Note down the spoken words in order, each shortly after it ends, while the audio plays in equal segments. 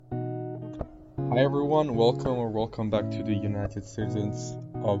Hi everyone, welcome back to the United Citizens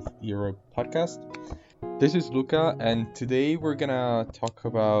of Europe podcast. This is Luca, and today we're gonna talk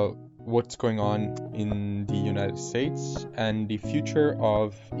about what's going on in the United States and the future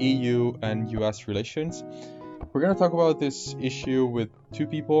of EU and US relations. We're gonna talk about this issue with two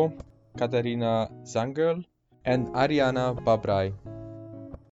people, Katarina Zangerl and Ariana Babrai.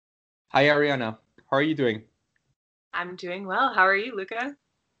 Hi Ariana, how are you doing? I'm doing well. How are you, Luca?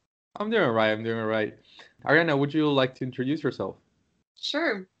 I'm doing all right. Ariana, would you like to introduce yourself?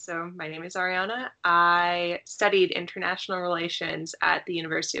 Sure. So, my name is Ariana. I studied international relations at the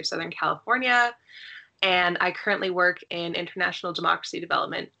University of Southern California, and I currently work in international democracy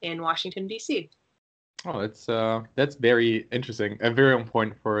development in Washington, D.C. Oh, that's very interesting and very on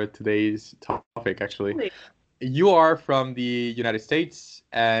point for today's topic, actually. Really? You are from the United States,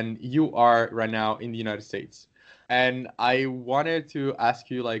 and you are right now in the United States. And I wanted to ask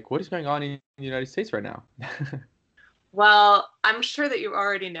you, like, what is going on in the United States right now? Well, I'm sure that you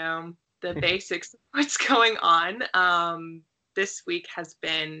already know the basics of what's going on. This week has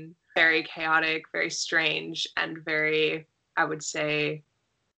been very chaotic, very strange, and very, I would say,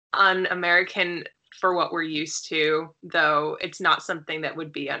 un-American for what we're used to, though it's not something that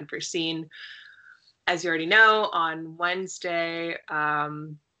would be unforeseen. As you already know, on Wednesday,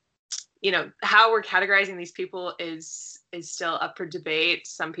 how we're categorizing these people is still up for debate.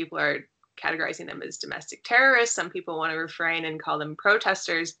 Some people are categorizing them as domestic terrorists. Some people want to refrain and call them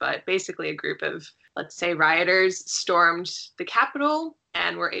protesters, but basically a group of, let's say, rioters stormed the Capitol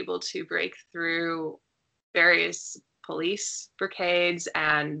and were able to break through various police brigades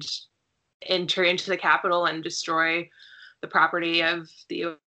and enter into the Capitol and destroy the property of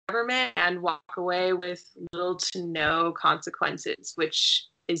the government and walk away with little to no consequences, which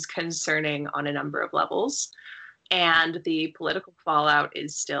is concerning on a number of levels. And the political fallout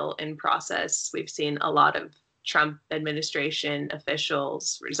is still in process. We've seen a lot of Trump administration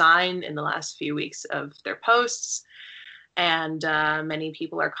officials resign in the last few weeks of their posts. And many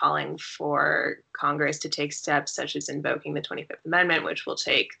people are calling for Congress to take steps such as invoking the 25th Amendment, which will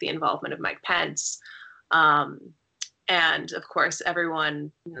take the involvement of Mike Pence. And of course,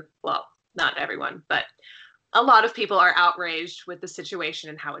 everyone, well, not everyone, but a lot of people are outraged with the situation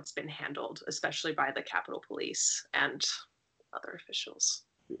and how it's been handled, especially by the Capitol Police and other officials.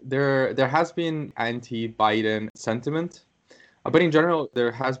 There has been anti-Biden sentiment, but in general,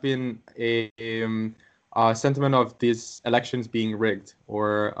 there has been a sentiment of these elections being rigged,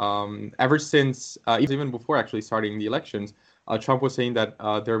 or ever since, even before actually starting the elections, Trump was saying that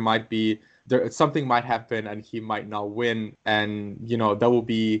something might happen and he might not win, and that will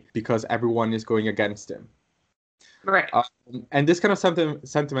be because everyone is going against him. Right. And this kind of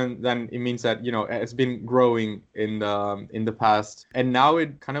sentiment, then it means that it's been growing in the past, and now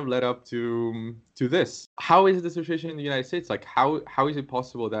it kind of led up to this. How is the situation in the United States? Like, how is it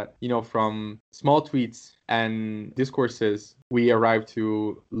possible that from small tweets and discourses we arrive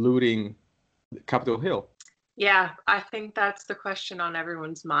to looting Capitol Hill? Yeah, I think that's the question on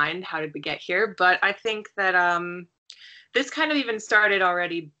everyone's mind. How did we get here? But I think that this kind of even started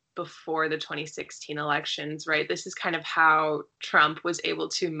already before the 2016 elections, right? This is kind of how Trump was able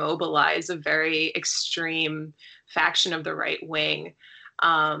to mobilize a very extreme faction of the right wing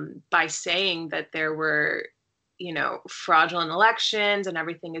by saying that there were, fraudulent elections and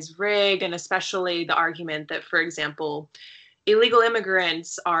everything is rigged, and especially the argument that, for example, illegal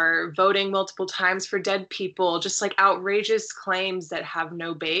immigrants are voting multiple times for dead people, just like outrageous claims that have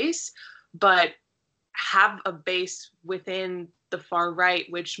no base, but have a base within the far right,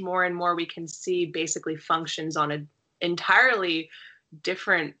 which more and more we can see basically functions on an entirely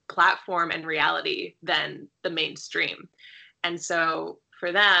different platform and reality than the mainstream. And so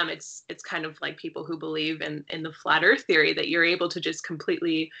for them, it's kind of like people who believe in the flat earth theory, that you're able to just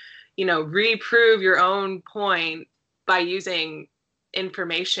completely, reprove your own point by using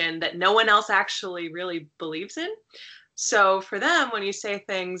information that no one else actually really believes in. So for them, when you say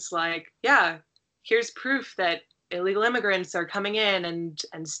things like, yeah, here's proof that illegal immigrants are coming in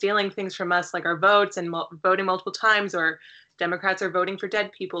and stealing things from us, like our votes, and voting multiple times, or Democrats are voting for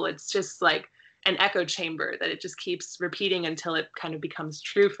dead people, it's just like an echo chamber that it just keeps repeating until it kind of becomes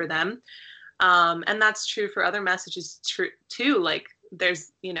true for them. And that's true for other messages too. Like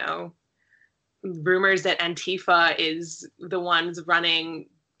there's, rumors that Antifa is the ones running,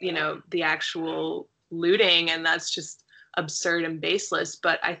 the actual looting, and that's just absurd and baseless.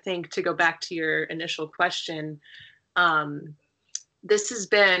 But I think, to go back to your initial question, this has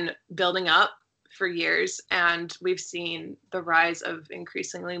been building up for years, and we've seen the rise of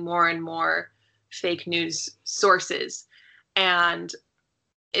increasingly more and more fake news sources. And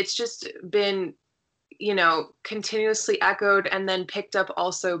it's just been continuously echoed and then picked up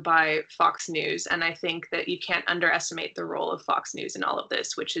also by Fox News. And I think that you can't underestimate the role of Fox News in all of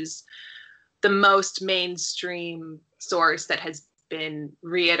this, which is the most mainstream source that has been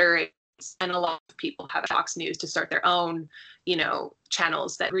reiterated. And a lot of people have Fox News to start their own,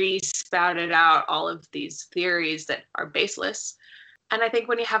 channels that re-spouted out all of these theories that are baseless. And I think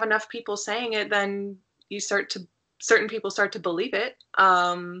when you have enough people saying it, then certain people start to believe it.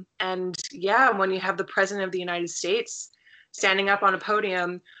 And yeah, when you have the president of the United States standing up on a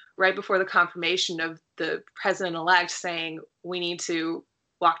podium right before the confirmation of the president-elect saying, we need to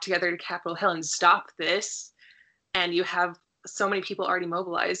walk together to Capitol Hill and stop this, and you have so many people already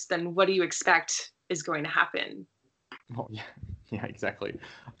mobilized, then what do you expect is going to happen? Oh, yeah, exactly.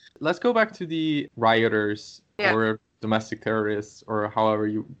 Let's go back to the rioters or domestic terrorists, or however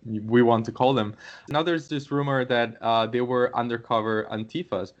we want to call them. Now there's this rumor that they were undercover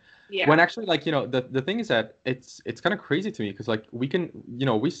Antifas. Yeah. When actually, the thing is that it's kind of crazy to me, because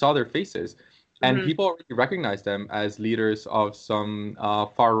we saw their faces, and people already recognize them as leaders of some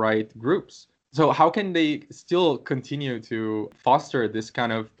far right groups. So how can they still continue to foster this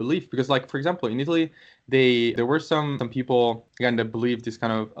kind of belief? Because, for example, in Italy, there were some people, again, that believed this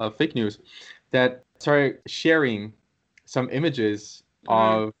kind of fake news, that started sharing some images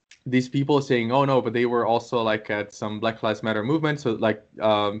of these people saying, oh no, but they were also at some Black Lives Matter movement, so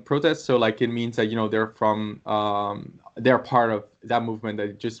protests. So it means that they're from they're part of that movement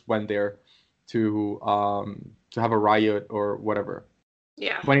that just went there to have a riot or whatever.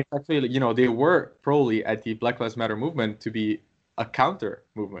 Yeah. When it's actually, they were probably at the Black Lives Matter movement to be a counter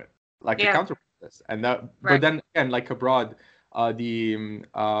movement, a counter protest. And that, but then again, abroad, the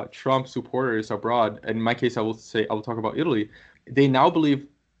Trump supporters abroad, in my case, I will talk about Italy. They now believe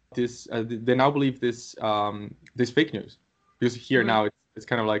this. This fake news, because here now it's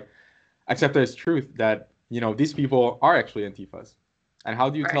kind of accepted as truth that these people are actually Antifas. And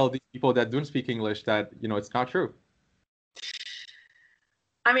how do you tell these people that don't speak English that it's not true?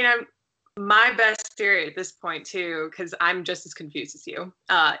 I mean, my best theory at this point too, because I'm just as confused as you,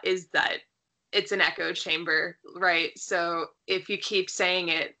 is that it's an echo chamber, right? So if you keep saying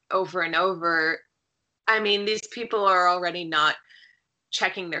it over and over, I mean, these people are already not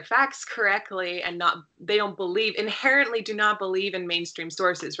checking their facts correctly, and they inherently do not believe in mainstream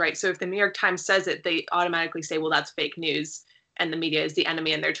sources, right? So if the New York Times says it, they automatically say, well, that's fake news, and the media is the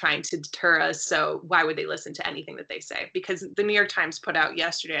enemy and they're trying to deter us. So why would they listen to anything that they say? Because the New York Times put out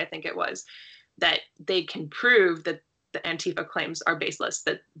yesterday, I think it was, that they can prove that the Antifa claims are baseless,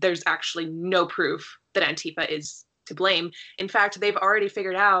 that there's actually no proof that Antifa is to blame. In fact, they've already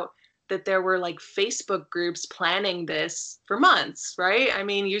figured out that there were Facebook groups planning this for months, right? I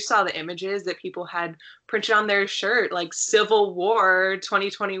mean, you saw the images that people had printed on their shirt, Civil War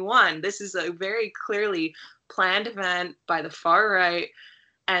 2021. This is a very clearly planned event by the far right.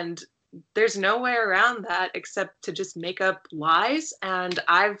 And there's no way around that except to just make up lies. And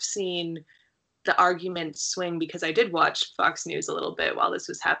I've seen the argument swing, because I did watch Fox News a little bit while this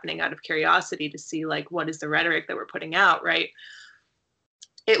was happening out of curiosity to see what is the rhetoric that we're putting out, right?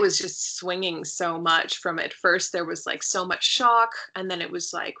 It was just swinging so much from at first there was so much shock, and then it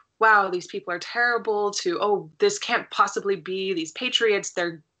was wow, these people are terrible, to, oh, this can't possibly be these patriots,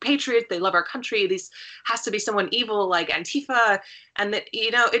 they're patriots, they love our country, this has to be someone evil like Antifa. And that,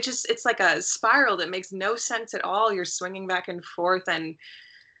 it's like a spiral that makes no sense at all. You're swinging back and forth. And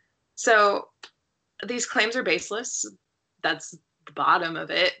so these claims are baseless. That's the bottom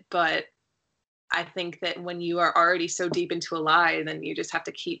of it. But I think that when you are already so deep into a lie, then you just have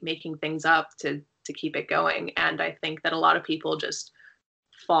to keep making things up to keep it going. And I think that a lot of people just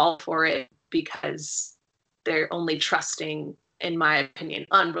fall for it because they're only trusting, in my opinion,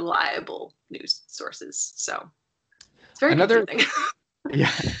 unreliable news sources. So it's very confusing.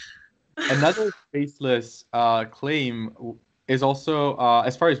 Yeah. Another baseless claim is also,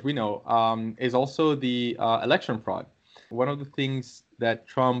 as far as we know, is also the election fraud. One of the things that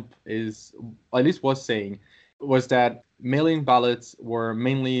Trump was saying, was that mail-in ballots were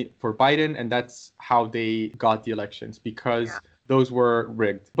mainly for Biden, and that's how they got the elections, because those were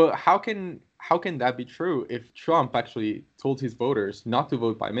rigged. But how can that be true if Trump actually told his voters not to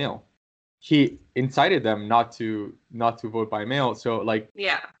vote by mail? He incited them not to vote by mail. So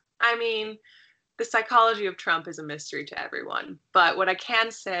yeah, I mean, the psychology of Trump is a mystery to everyone. But what I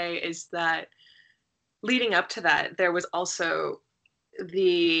can say is that leading up to that, there was also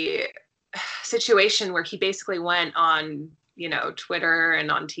the situation where he basically went on, Twitter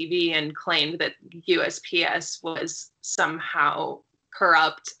and on TV and claimed that USPS was somehow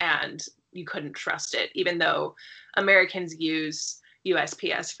corrupt and you couldn't trust it, even though Americans use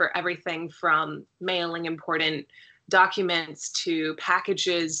USPS for everything from mailing important documents to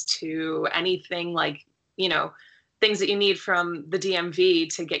packages to anything like, things that you need from the DMV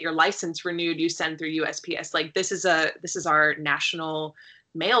to get your license renewed, you send through USPS. Like this is our national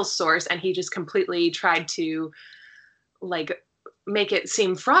mail source, and he just completely tried to like make it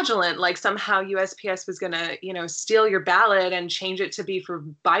seem fraudulent, like somehow USPS was gonna, steal your ballot and change it to be for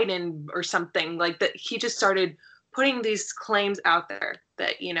Biden or something like that. He just started putting these claims out there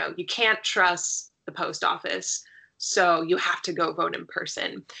that, you can't trust the post office, so you have to go vote in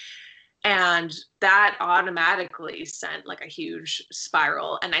person. And that automatically sent like a huge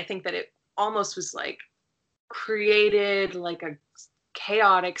spiral. And I think that it almost was like created like a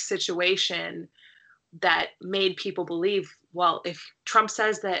chaotic situation that made people believe, well, if Trump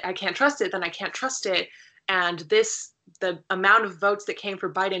says that I can't trust it, then I can't trust it. And the amount of votes that came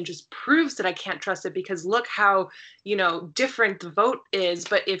for Biden just proves that I can't trust it, because look how, different the vote is.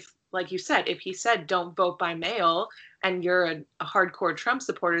 But if, like you said, if he said don't vote by mail and you're a hardcore Trump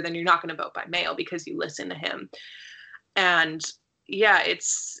supporter, then you're not going to vote by mail because you listen to him. And yeah,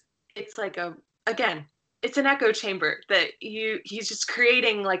 it's like again, it's an echo chamber that he's just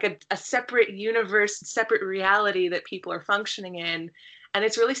creating like a separate universe, separate reality that people are functioning in. And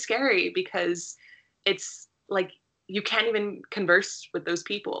it's really scary because it's like you can't even converse with those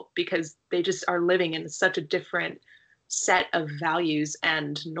people because they just are living in such a different set of values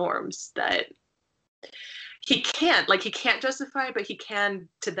and norms that he can't justify, but he can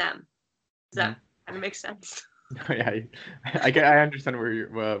to them. Does that kind of make sense? Yeah, I understand what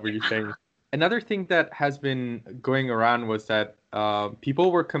you're saying. Another thing that has been going around was that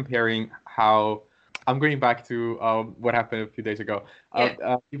people were comparing how, I'm going back to what happened a few days ago.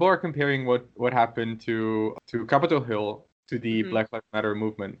 People are comparing what happened to Capitol Hill to the Black Lives Matter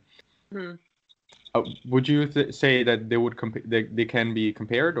movement. Would you say that they can be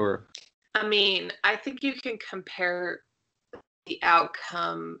compared, or? I mean, I think you can compare the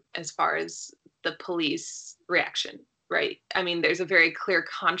outcome as far as the police reaction, right? I mean, there's a very clear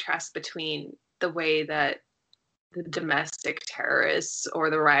contrast between the way that the domestic terrorists or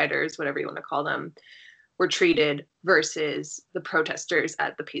the rioters, whatever you want to call them, were treated versus the protesters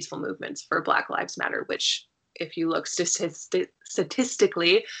at the peaceful movements for Black Lives Matter, which, if you look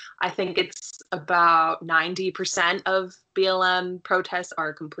statistically, I think it's about 90% of BLM protests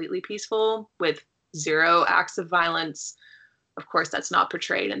are completely peaceful with 0 acts of violence. Of course, that's not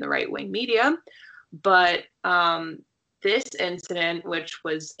portrayed in the right-wing media, but this incident, which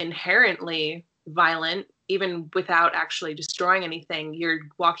was inherently violent, even without actually destroying anything, you're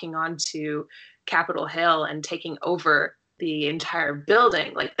walking onto Capitol Hill and taking over the entire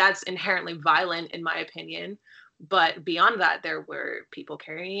building. Like, that's inherently violent, in my opinion. But beyond that, there were people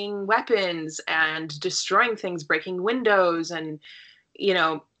carrying weapons and destroying things, breaking windows. And,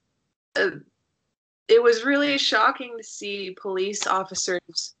 it was really shocking to see police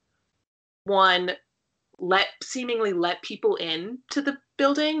officers, one, seemingly let people into the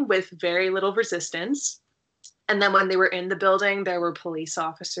building with very little resistance. And then when they were in the building, there were police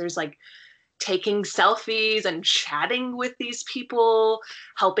officers like taking selfies and chatting with these people,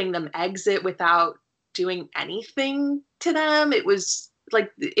 helping them exit without doing anything to them. It was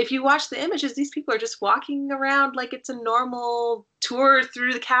like, if you watch the images, these people are just walking around like it's a normal tour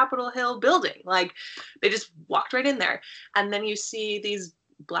through the Capitol Hill building. Like, they just walked right in there. And then you see these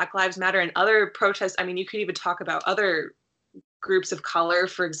Black Lives Matter and other protests. I mean, you could even talk about other groups of color.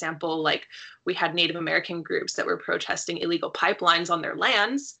 For example, like, we had Native American groups that were protesting illegal pipelines on their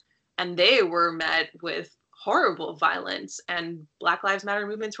lands, and they were met with horrible violence. And Black Lives Matter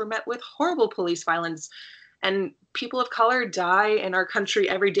movements were met with horrible police violence. And people of color die in our country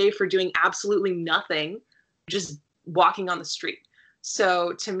every day for doing absolutely nothing, just walking on the street.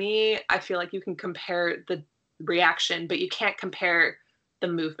 So to me, I feel like you can compare the reaction, but you can't compare the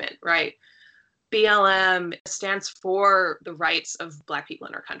movement, right? BLM stands for the rights of Black people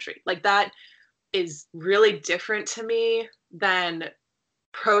in our country. Like, that is really different to me than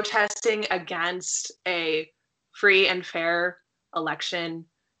protesting against a free and fair election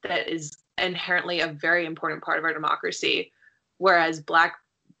that is inherently a very important part of our democracy. Whereas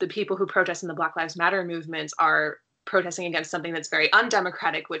the people who protest in the Black Lives Matter movements are protesting against something that's very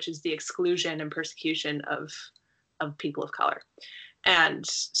undemocratic, which is the exclusion and persecution of people of color. And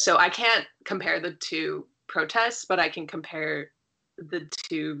so I can't compare the two protests, but I can compare the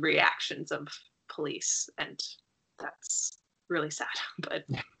two reactions of police, and that's really sad. But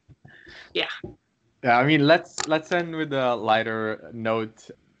yeah. Yeah, I mean, let's end with a lighter note.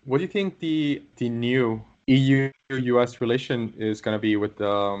 What do you think the new EU-US relation is going to be with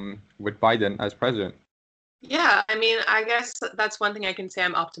Biden as president? Yeah, I mean, I guess that's one thing I can say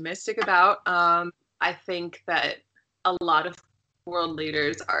I'm optimistic about. I think that a lot of world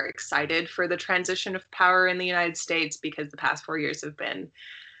leaders are excited for the transition of power in the United States because the past 4 years have been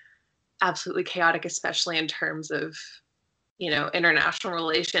absolutely chaotic, especially in terms of, international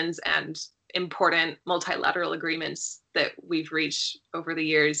relations and important multilateral agreements that we've reached over the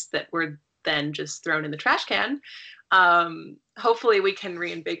years that were then just thrown in the trash can. Hopefully, we can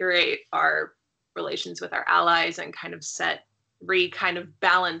reinvigorate our relations with our allies and kind of kind of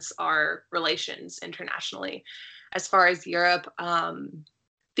balance our relations internationally. As far as Europe,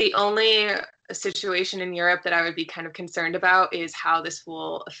 the only situation in Europe that I would be kind of concerned about is how this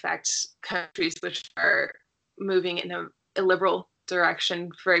will affect countries which are moving in a illiberal direction.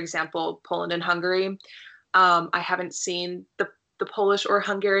 For example, Poland and Hungary. I haven't seen the Polish or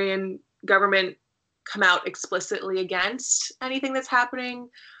Hungarian government come out explicitly against anything that's happening,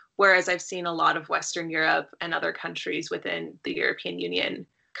 whereas I've seen a lot of Western Europe and other countries within the European Union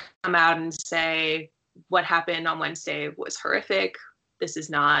come out and say what happened on Wednesday was horrific. This is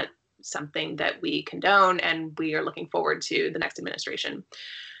not something that we condone, and we are looking forward to the next administration.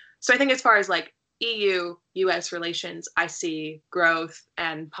 So I think as far as like EU-US relations, I see growth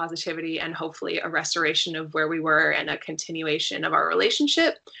and positivity and hopefully a restoration of where we were and a continuation of our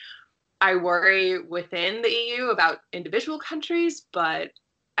relationship. I worry within the EU about individual countries, but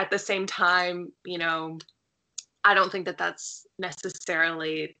at the same time, I don't think that that's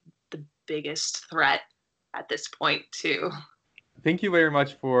necessarily the biggest threat at this point too. Thank you very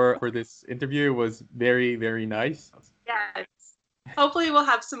much for this interview. It was very, very nice. Yes. Hopefully we'll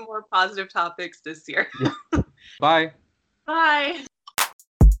have some more positive topics this year. Yeah. Bye. Bye.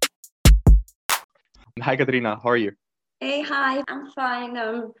 Hi, Katerina. How are you? Hey, hi. I'm fine.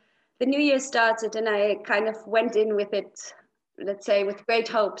 The new year started and I kind of went in with it, let's say, with great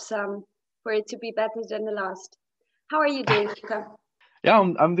hopes for it to be better than the last. How are you doing, Luca? Yeah,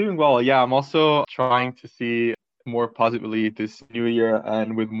 I'm doing well. Yeah, I'm also trying to see more positively this new year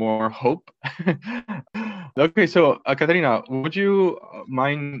and with more hope. Okay, so Katerina, would you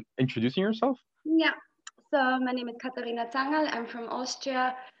mind introducing yourself? Yeah, so my name is Katharina Zangerl. I'm from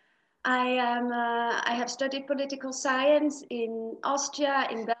Austria. I have studied political science in Austria,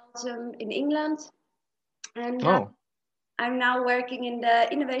 in Belgium, in England, and I'm now working in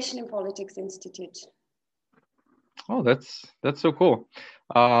the Innovation in Politics Institute. Oh, that's so cool.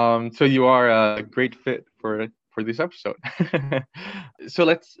 So you are a great fit for this episode. So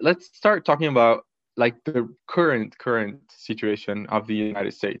let's start talking about like the current situation of the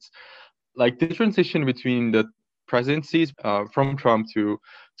United States. Like the transition between the presidencies from Trump to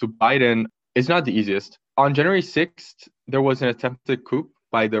Biden is not the easiest. On January 6th, there was an attempted coup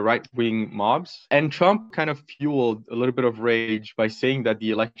by the right-wing mobs, and Trump kind of fueled a little bit of rage by saying that the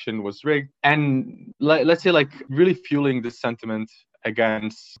election was rigged, and let's say like really fueling the sentiment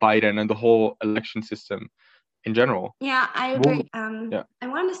against Biden and the whole election system in general. Yeah, I agree. I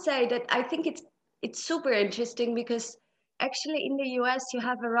want to say that I think it's super interesting because actually in the US you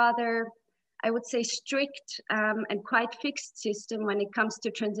have a rather, I would say, strict and quite fixed system when it comes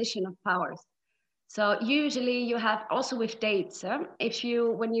to transition of powers. So usually you have also with dates.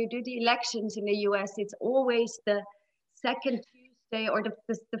 When you do the elections in the US, it's always the second Tuesday or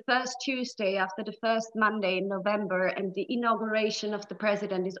the first Tuesday after the first Monday in November, and the inauguration of the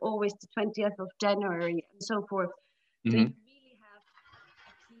president is always the 20th of January and so forth. Mm-hmm. So you really have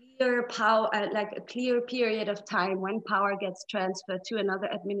a clear power, like a clear period of time when power gets transferred to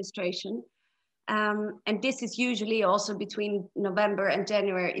another administration. And this is usually also between November and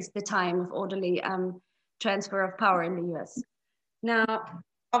January is the time of orderly transfer of power in the US. Now,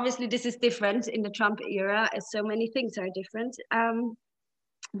 obviously, this is different in the Trump era, as so many things are different,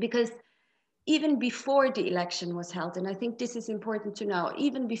 because even before the election was held, and I think this is important to know,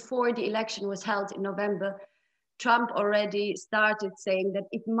 even before the election was held in November, Trump already started saying that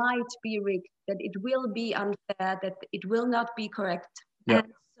it might be rigged, that it will be unfair, that it will not be correct. Yeah.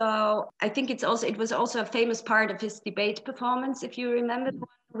 And so I think it was also a famous part of his debate performance, if you remember the one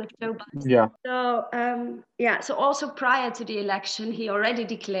with Joe Biden. Yeah. So so also prior to the election, he already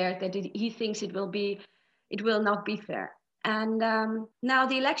declared that he thinks it will not be fair. And now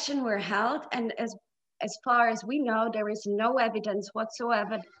the election were held, and as far as we know, there is no evidence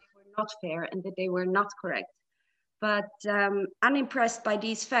whatsoever that they were not fair and that they were not correct. But unimpressed by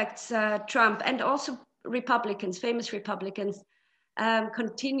these facts, Trump and also Republicans, famous Republicans,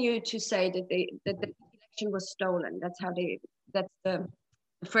 continue to say that the election was stolen. That's the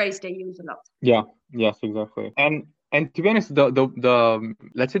phrase they use a lot. Yeah. Yes, exactly. And to be honest, the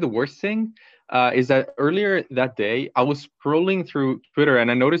let's say the worst thing is that earlier that day, I was scrolling through Twitter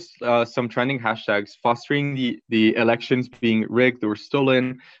and I noticed some trending hashtags fostering the elections being rigged or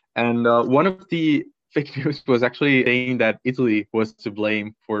stolen. And one of the fake news was actually saying that Italy was to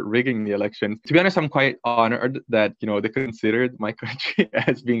blame for rigging the election. To be honest, I'm quite honored that, they considered my country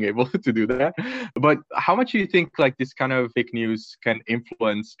as being able to do that. But how much do you think like this kind of fake news can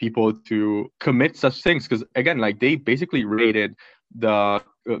influence people to commit such things? Because again, like they basically raided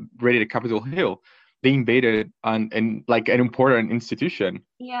Capitol Hill. They invaded and like an important institution.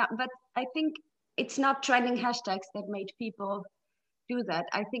 Yeah, but I think it's not trending hashtags that made people do that.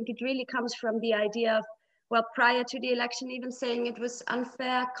 I think it really comes from the idea of, well, prior to the election, even saying it was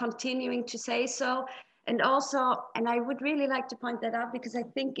unfair, continuing to say so. And also, and I would really like to point that out because I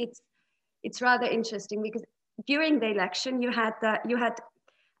think it's rather interesting, because during the election, you had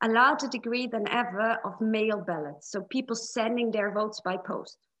a larger degree than ever of mail ballots. So people sending their votes by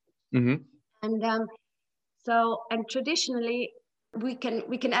post. Mm-hmm. And traditionally, we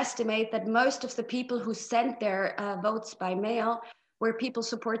can estimate that most of the people who sent their votes by mail were people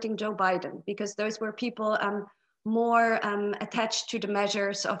supporting Joe Biden, because those were people more attached to the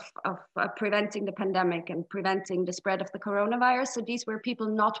measures of preventing the pandemic and preventing the spread of the coronavirus. So these were people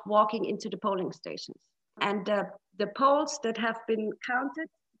not walking into the polling stations. And the polls that have been counted,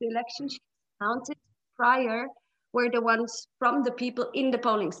 the elections counted prior, were the ones from the people in the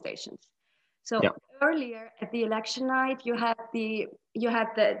polling stations. So earlier at the election night, you had the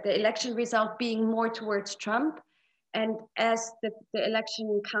election result being more towards Trump. And as the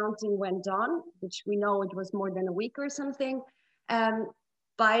election counting went on, which we know it was more than a week or something,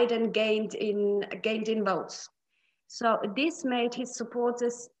 Biden gained in votes. So this made his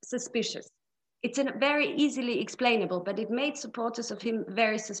supporters suspicious. It's very easily explainable, but it made supporters of him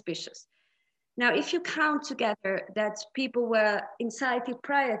very suspicious. Now, if you count together that people were incited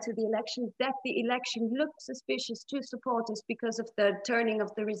prior to the election, that the election looked suspicious to supporters because of the turning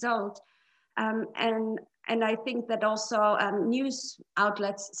of the result, and I think that also news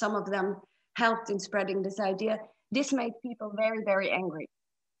outlets, some of them helped in spreading this idea, this made people very, very angry.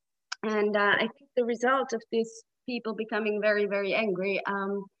 And I think the result of these people becoming very, very angry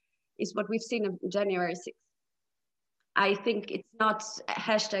is what we've seen on January 6th. I think it's not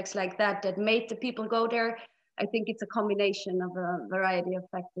hashtags like that made the people go there. I think it's a combination of a variety of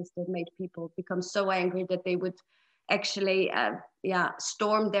factors that made people become so angry that they would actually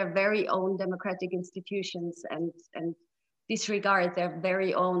storm their very own democratic institutions and disregard their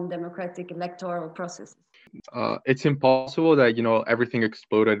very own democratic electoral processes. It's impossible that, everything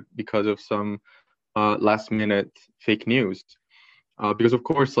exploded because of some last minute fake news. Because of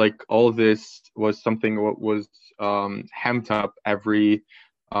course, like all of this was something what was hemmed up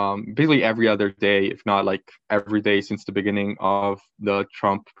basically every other day, if not like every day since the beginning of the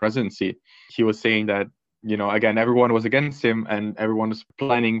Trump presidency. He was saying that, again, everyone was against him and everyone was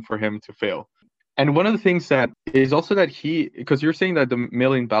planning for him to fail. And one of the things that is also that because you're saying that the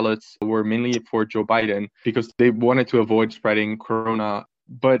mail-in ballots were mainly for Joe Biden because they wanted to avoid spreading corona,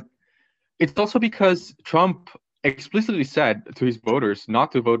 but it's also because Trump explicitly said to his voters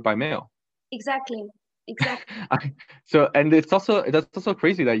not to vote by mail. Exactly. And that's also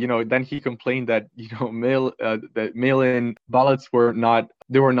crazy that then he complained that that mail-in ballots were not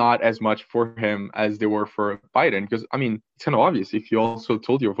as much for him as they were for Biden, because I mean it's kind of obvious if you also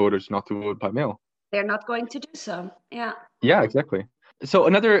told your voters not to vote by mail, they're not going to do so. Yeah, exactly. So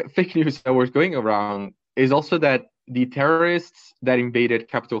another fake news that was going around is also that the terrorists that invaded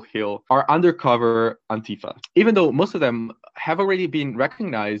Capitol Hill are undercover Antifa, even though most of them have already been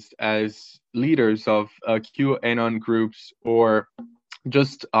recognized as leaders of QAnon groups or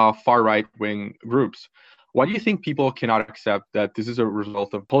just far right-wing groups. Why do you think people cannot accept that this is a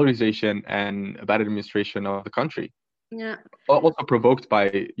result of polarization and bad administration of the country? Yeah. Also provoked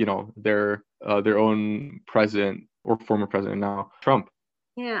by, their own president or former president now, Trump.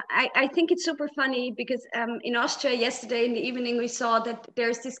 Yeah, I think it's super funny because in Austria yesterday in the evening we saw that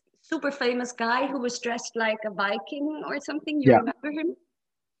there's this super famous guy who was dressed like a Viking or something. You remember him?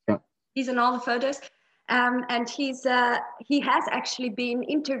 Yeah. He's in all the photos. And he has actually been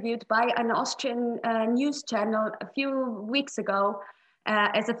interviewed by an Austrian news channel a few weeks ago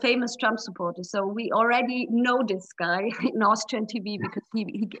as a famous Trump supporter. So we already know this guy in Austrian TV because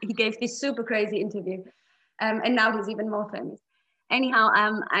he gave this super crazy interview. And now he's even more famous. Anyhow,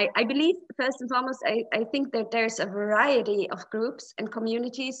 I believe, first and foremost, I think that there's a variety of groups and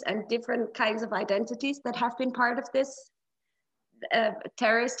communities and different kinds of identities that have been part of this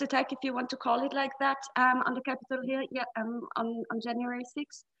terrorist attack, if you want to call it like that, on the Capitol Hill on January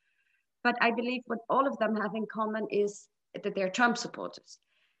 6th. But I believe what all of them have in common is that they're Trump supporters.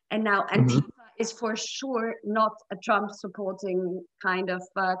 And now Antifa is for sure not a Trump supporting kind of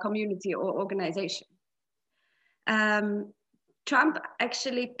community or organization. Trump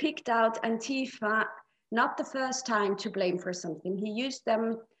actually picked out Antifa not the first time to blame for something. He used them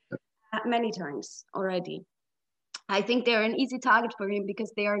many times already. I think they're an easy target for him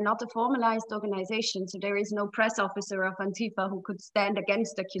because they are not a formalized organization. So there is no press officer of Antifa who could stand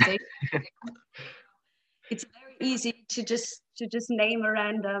against accusation. It's very easy to just name a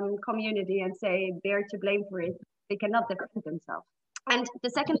random community and say they're to blame for it. They cannot defend themselves. And the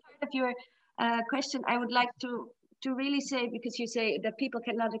second part of your question, I would like to really say, because you say that people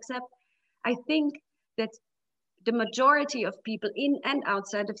cannot accept, I think that the majority of people in and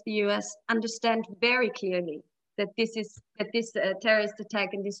outside of the US understand very clearly that this terrorist attack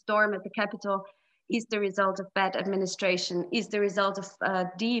and this storm at the Capitol is the result of bad administration, is the result of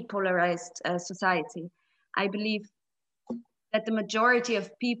depolarized society. I believe that the majority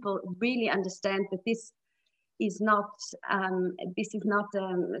of people really understand that this is not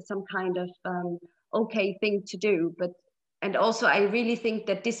some kind of okay thing to do. And also I really think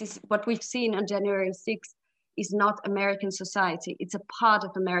that this is what we've seen on January 6th is not American society. It's a part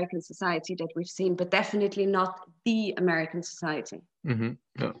of American society that we've seen, but definitely not the American society. Mm-hmm.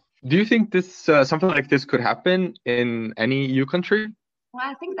 Yeah. Do you think this something like this could happen in any EU country? Well,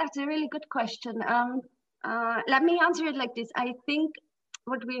 I think that's a really good question. Let me answer it like this. I think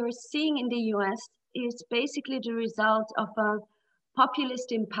what we are seeing in the US is basically the result of a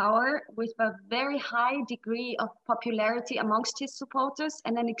populist in power with a very high degree of popularity amongst his supporters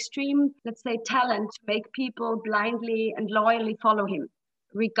and an extreme, let's say, talent to make people blindly and loyally follow him,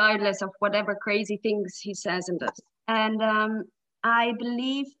 regardless of whatever crazy things he says and does. And I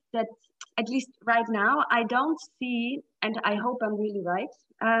believe that, at least right now, I don't see, and I hope I'm really right,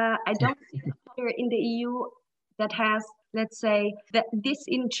 I don't see a player in the EU that has, let's say, that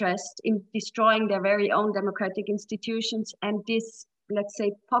disinterest in destroying their very own democratic institutions and this, let's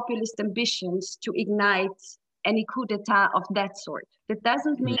say, populist ambitions to ignite any coup d'etat of that sort. That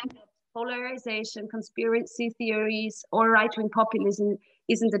doesn't mean that polarization, conspiracy theories, or right-wing populism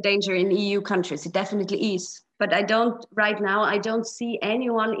isn't a danger in EU countries. It definitely is. But right now, I don't see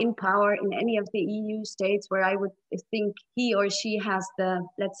anyone in power in any of the EU states where I would think he or she has the,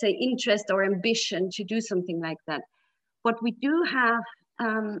 let's say, interest or ambition to do something like that. What we do have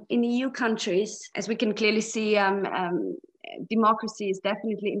in EU countries, as we can clearly see, democracy is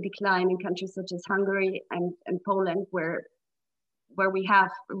definitely in decline in countries such as Hungary and Poland, where we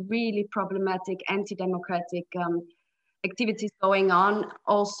have really problematic anti-democratic activities going on,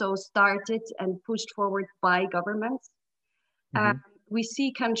 also started and pushed forward by governments. Mm-hmm. We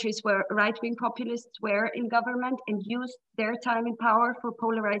see countries where right-wing populists were in government and used their time in power for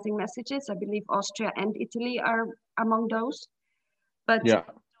polarizing messages. I believe Austria and Italy are among those. But yeah.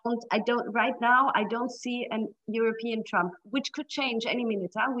 Right now, I don't see an European Trump, which could change any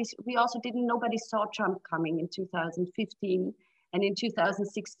minute. Nobody saw Trump coming in 2015, and in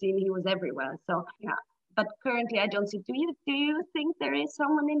 2016 he was everywhere. So yeah, but currently I don't see. Do you think there is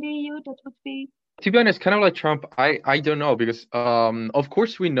someone in the EU that would be? To be honest, kind of like Trump, I don't know, because of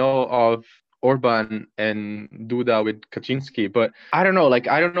course we know of Orban and Duda with Kaczynski, but I don't know. Like,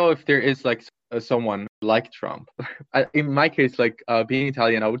 I don't know if there is like someone like Trump. In my case, like being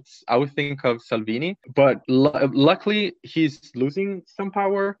Italian, I would think of Salvini, but luckily he's losing some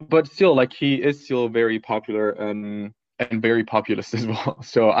power, but still, like, he is still very popular and very populist as well.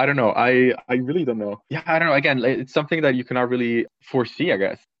 So I don't know. I really don't know. Yeah, I don't know. Again, it's something that you cannot really foresee, I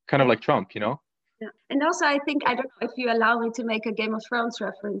guess. Kind of like Trump, you know? Yeah. And also, I think, I don't know if you allow me to make a Game of Thrones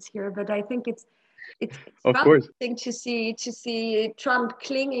reference here, but I think it's interesting to see Trump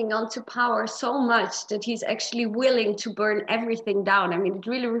clinging onto power so much that he's actually willing to burn everything down. I mean, it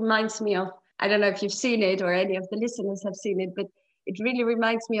really reminds me of, I don't know if you've seen it or any of the listeners have seen it, but it really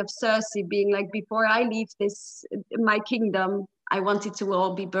reminds me of Cersei being like, before I leave my kingdom, I want it to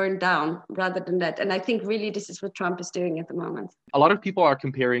all be burned down rather than that. And I think really this is what Trump is doing at the moment. A lot of people are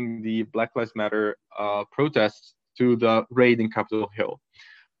comparing the Black Lives Matter protests to the raid in Capitol Hill.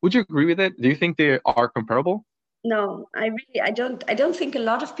 Would you agree with it? Do you think they are comparable? No, I don't think a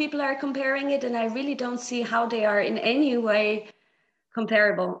lot of people are comparing it, and I really don't see how they are in any way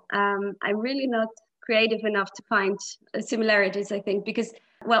comparable. I'm really not creative enough to find similarities, I think, because,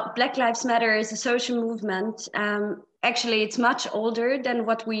 well, Black Lives Matter is a social movement. Actually, it's much older than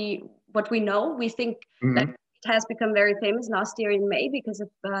what we know. We think that it has become very famous last year in May because of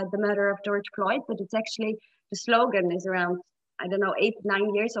the murder of George Floyd, but it's actually, the slogan is around, I don't know,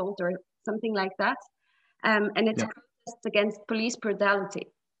 8-9 years old or something like that. And it's a protest against police brutality,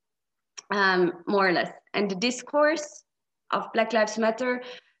 more or less. And the discourse of Black Lives Matter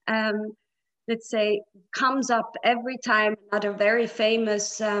let's say, comes up every time another very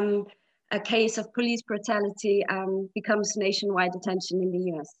famous a case of police brutality becomes nationwide attention in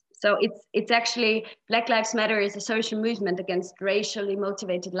the US. So it's actually, Black Lives Matter is a social movement against racially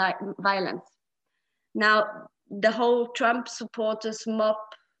motivated violence. Now, the whole Trump supporters mob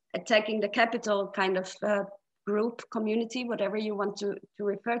attacking the Capitol kind of group, community, whatever you want to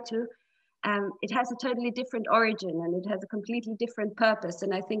refer to, it has a totally different origin and it has a completely different purpose.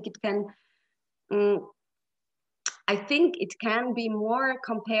 And I think it can, be more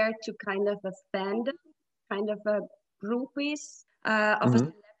compared to kind of a fandom, kind of a groupies of a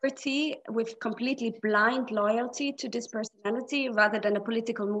celebrity with completely blind loyalty to this personality rather than a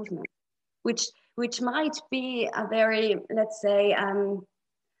political movement, which might be a very, let's say,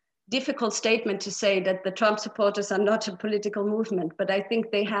 difficult statement to say that the Trump supporters are not a political movement, but I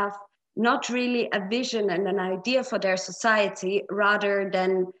think they have not really a vision and an idea for their society, rather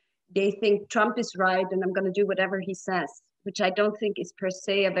than they think Trump is right and I'm going to do whatever he says, which I don't think is per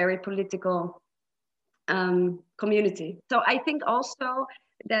se a very political community. So I think also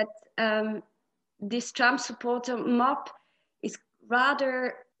that this Trump supporter mob is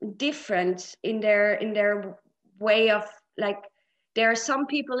rather different in their way of, like, there are some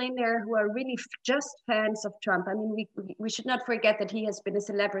people in there who are really just fans of Trump. I mean, we should not forget that he has been a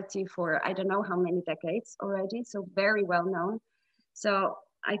celebrity for I don't know how many decades already, so very well known. So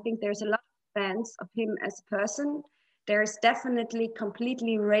I think there's a lot of fans of him as a person. There's definitely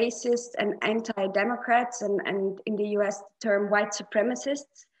completely racist and anti-Democrats, and in the US the term white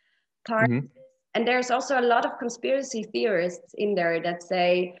supremacists part. And there's also a lot of conspiracy theorists in there that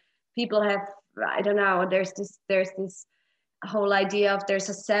say people have, I don't know, there's this whole idea of there's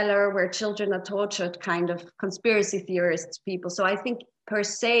a cellar where children are tortured, kind of conspiracy theorists people. So I think per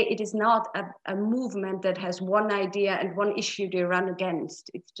se it is not a movement that has one idea and one issue they run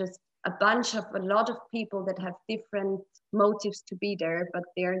against. It's just a lot of people that have different motives to be there, but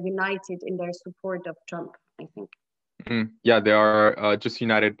they're united in their support of Trump, I think. Yeah, they are just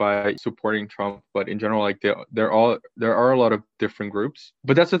united by supporting Trump, but in general, like there are a lot of different groups.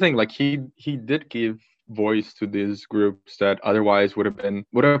 But that's the thing, like he did give voice to these groups that otherwise would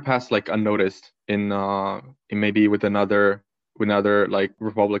have passed like unnoticed in maybe with another like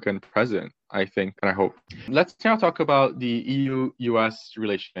Republican president, I think, and I hope. Let's now talk about the EU-US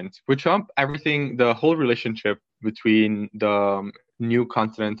relations. With Trump, the whole relationship between the new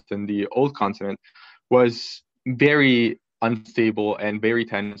continent and the old continent was very unstable and very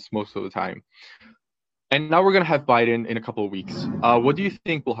tense most of the time. And now we're going to have Biden in a couple of weeks. What do you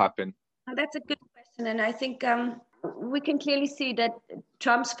think will happen? That's a good question. And I think we can clearly see that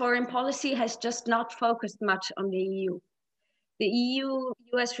Trump's foreign policy has just not focused much on the EU. The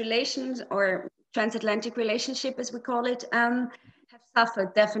EU-US relations, or transatlantic relationship as we call it, have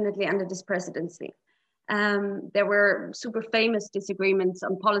suffered definitely under this presidency. There were super famous disagreements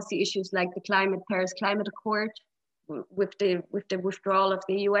on policy issues like the Paris Climate Accord. With the withdrawal of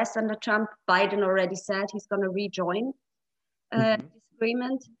the US under Trump, Biden already said he's going to rejoin this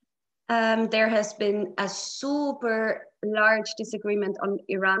agreement. There has been a super large disagreement on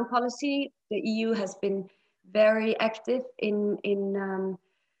Iran policy. The EU has been very active in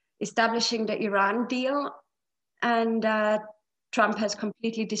establishing the Iran deal, and Trump has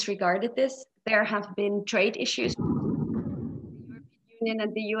completely disregarded this. There have been trade issues with the European Union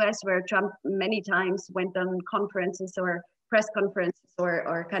and the US, where Trump many times went on conferences or press conferences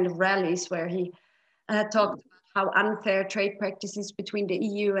or kind of rallies where he talked about how unfair trade practices between the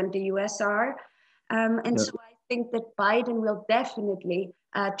EU and the US are. So I think that Biden will definitely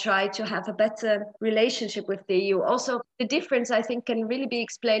try to have a better relationship with the EU. Also, the difference, I think, can really be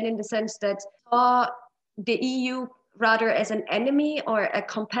explained in the sense that the EU rather as an enemy or a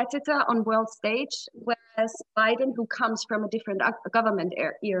competitor on world stage, whereas Biden, who comes from a different government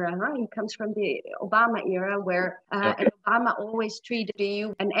era, right? He comes from the Obama era, where Obama always treated the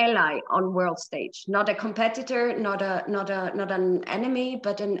EU an ally on world stage, not a competitor, not an enemy,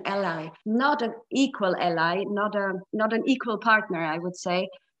 but an ally, not an equal ally, not an equal partner, I would say,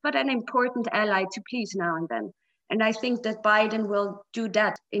 but an important ally to please now and then. And I think that Biden will do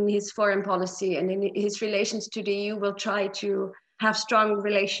that in his foreign policy, and in his relations to the EU will try to have strong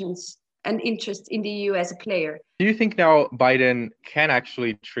relations and interest in the EU as a player. Do you think now Biden can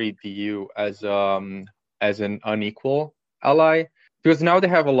actually treat the EU as an unequal ally? Because now they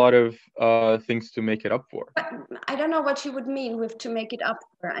have a lot of things to make it up for. But I don't know what you would mean with to make it up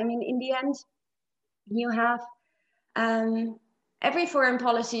for. I mean, in the end, you have every foreign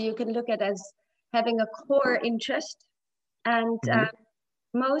policy you can look at as having a core interest, and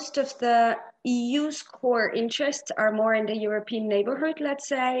most of the EU's core interests are more in the European neighborhood, let's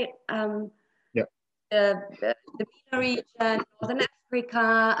say, the MENA region, Northern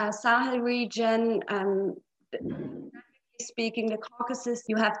Africa, Sahel region, speaking the Caucasus.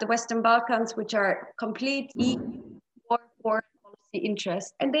 You have the Western Balkans, which are complete EU foreign policy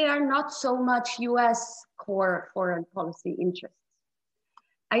interests, and they are not so much US core foreign policy interests.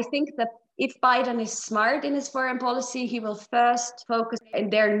 I think that if Biden is smart in his foreign policy, he will first focus on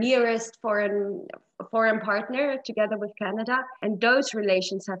their nearest foreign partner together with Canada. And those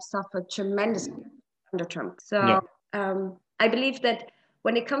relations have suffered tremendously under Trump. So I believe that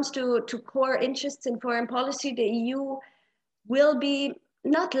when it comes to core interests in foreign policy, the EU will be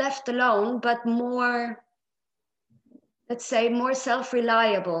not left alone, but more, let's say, more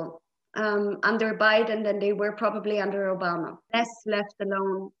self-reliable under Biden than they were probably under Obama. Less left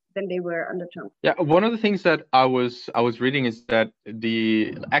alone than they were under Trump. Yeah, one of the things that I was reading is that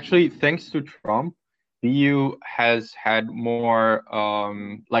actually thanks to Trump, the EU has had more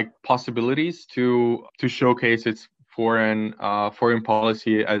possibilities to showcase its foreign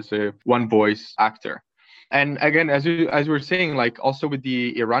policy as a one voice actor. And again, as we were saying, like also with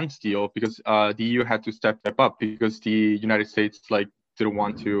the Iran deal, because the EU had to step up because the United States didn't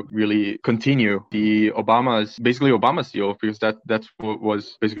want to really continue Obama's deal, because that's what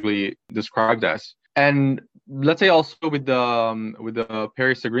was basically described as. And let's say also with the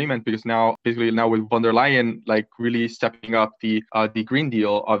Paris Agreement, because now with von der Leyen really stepping up the Green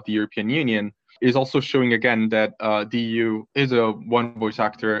Deal of the European Union, is also showing again that the EU is a one voice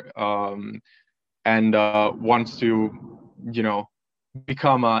actor and wants to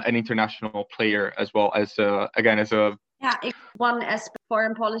become an international player as well as one aspect of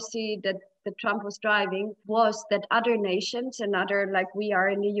foreign policy that Trump was driving was that other nations and other, like we are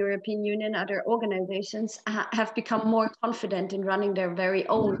in the European Union, other organizations have become more confident in running their very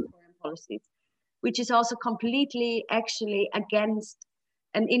own foreign policies, which is also completely actually against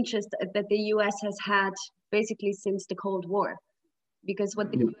an interest that the US has had basically since the Cold War, because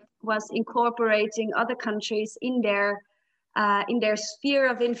what the US was incorporating other countries in their sphere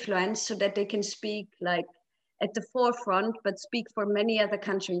of influence so that they can speak at the forefront, but speak for many other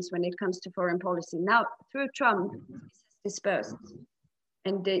countries when it comes to foreign policy. Now, through Trump, this has dispersed.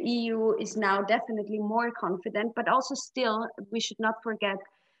 And the EU is now definitely more confident, but also still, we should not forget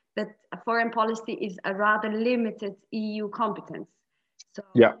that foreign policy is a rather limited EU competence. So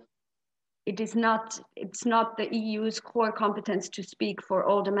it's not the EU's core competence to speak for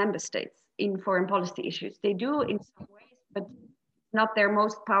all the member states in foreign policy issues. They do in some ways, but not their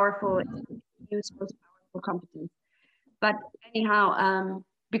most powerful, EU's most powerful competence. But anyhow,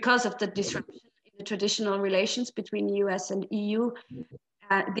 because of the disruption in the traditional relations between the US and EU,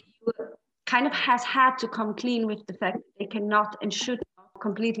 the EU kind of has had to come clean with the fact that they cannot and should not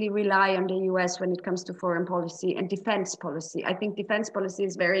completely rely on the US when it comes to foreign policy and defense policy. I think defense policy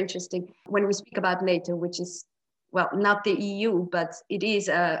is very interesting when we speak about NATO, which is, well, not the EU, but it is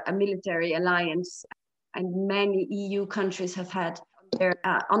a military alliance, and many EU countries have had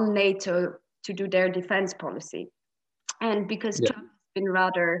on NATO to do their defense policy. And because Trump has been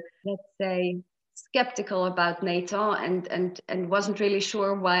rather, let's say, skeptical about NATO and wasn't really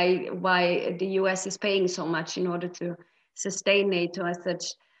sure why the US is paying so much in order to sustain NATO as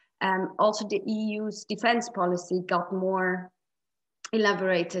such. Also, the EU's defense policy got more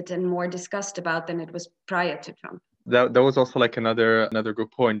elaborated and more discussed about than it was prior to Trump. That was also another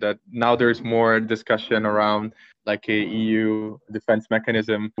good point, that now there's more discussion around a EU defense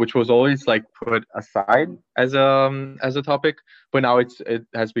mechanism, which was always put aside as a topic, but now it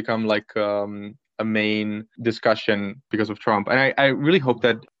has become a main discussion because of Trump. And I really hope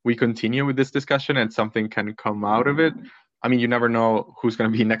that we continue with this discussion and something can come out of it. I mean, you never know who's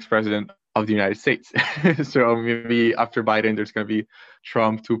going to be next president of the United States. So maybe after Biden, there's going to be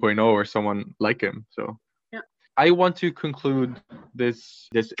Trump 2.0 or someone like him. So I want to conclude this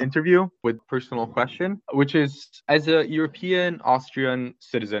interview with a personal question, which is, as a European Austrian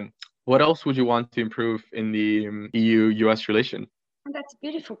citizen, what else would you want to improve in the EU-US relation? That's a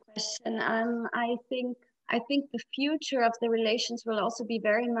beautiful question. I think the future of the relations will also be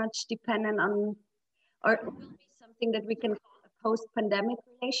very much dependent on, or will be something that we can call a post-pandemic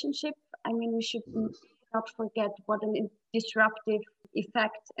relationship. I mean, we should not forget what an disruptive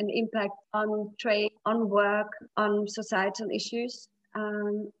effect and impact on trade, on work, on societal issues.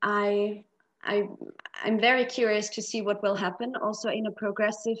 I'm very curious to see what will happen also in a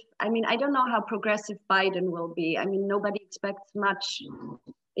progressive, I mean, I don't know how progressive Biden will be. I mean, nobody expects much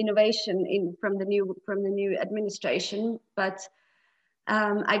innovation from the new administration, but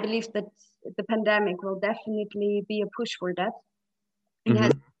I believe that the pandemic will definitely be a push for that. It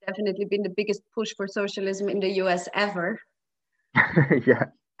has definitely been the biggest push for socialism in the US ever. Yeah.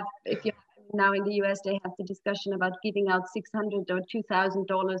 If you have now in the US, they have the discussion about giving out $600 or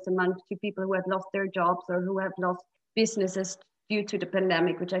 $2,000 a month to people who have lost their jobs or who have lost businesses due to the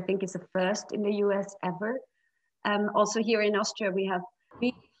pandemic, which I think is a first in the US ever. Also here in Austria, we have a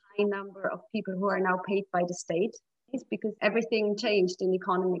really high number of people who are now paid by the state. It's because everything changed in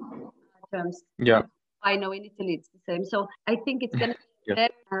economic terms. Yeah. I know in Italy it's the same. So I think it's going to be a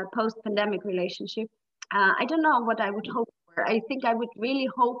post-pandemic relationship. I don't know what I would hope for. I think I would really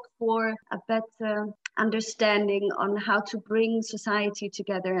hope for a better understanding on how to bring society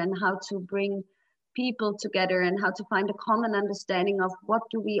together and how to bring people together and how to find a common understanding of what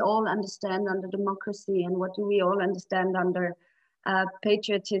do we all understand under democracy and what do we all understand under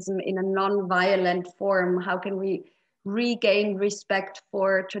patriotism in a non-violent form. How can we regain respect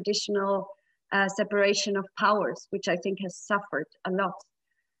for traditional separation of powers, which I think has suffered a lot.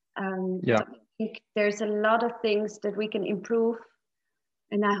 So I think there's a lot of things that we can improve,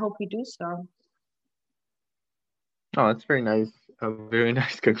 and I hope we do so. Oh, that's very nice. A very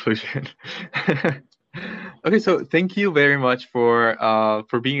nice conclusion. Okay, so thank you very much for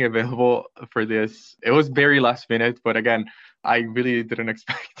being available for this. It was very last minute, but again, I really didn't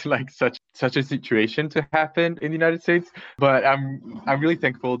expect like such a situation to happen in the United States. But I'm really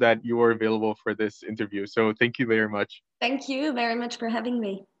thankful that you were available for this interview. So thank you very much. Thank you very much for having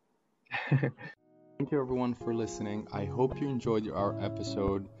me. Thank you everyone for listening. I hope you enjoyed our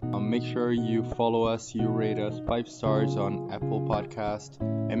episode. Make sure you follow us, you rate us 5 stars on Apple Podcast,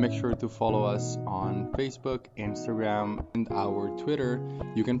 and make sure to follow us on Facebook, Instagram, and our Twitter.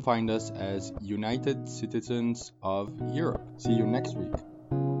 You can find us as United Citizens of Europe. See you next week.